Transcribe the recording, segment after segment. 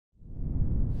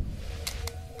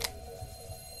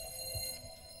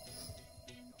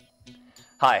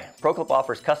Hi, ProClip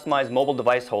offers customized mobile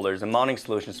device holders and mounting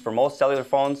solutions for most cellular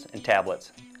phones and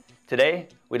tablets. Today,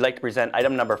 we'd like to present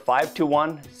item number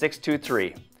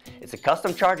 521623. It's a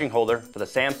custom charging holder for the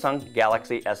Samsung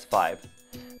Galaxy S5.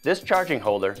 This charging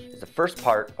holder is the first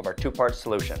part of our two-part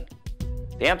solution.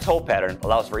 The amp's hole pattern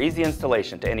allows for easy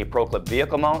installation to any ProClip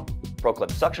vehicle mount, ProClip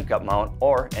suction cup mount,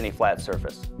 or any flat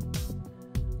surface.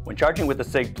 When charging with the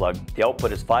SIG plug, the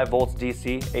output is 5 volts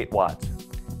DC, 8 watts.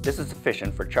 This is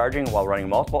sufficient for charging while running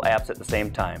multiple apps at the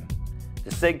same time. The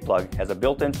SIG plug has a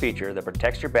built-in feature that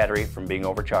protects your battery from being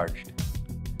overcharged.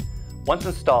 Once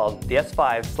installed, the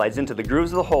S5 slides into the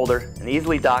grooves of the holder and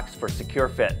easily docks for a secure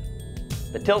fit.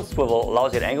 The tilt swivel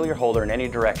allows you to angle your holder in any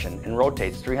direction and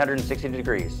rotates 360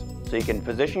 degrees, so you can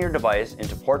position your device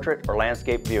into portrait or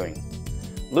landscape viewing.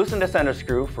 Loosen the center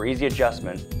screw for easy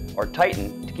adjustment, or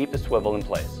tighten to keep the swivel in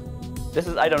place. This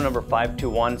is item number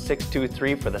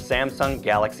 521623 for the Samsung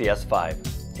Galaxy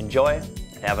S5. Enjoy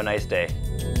and have a nice day.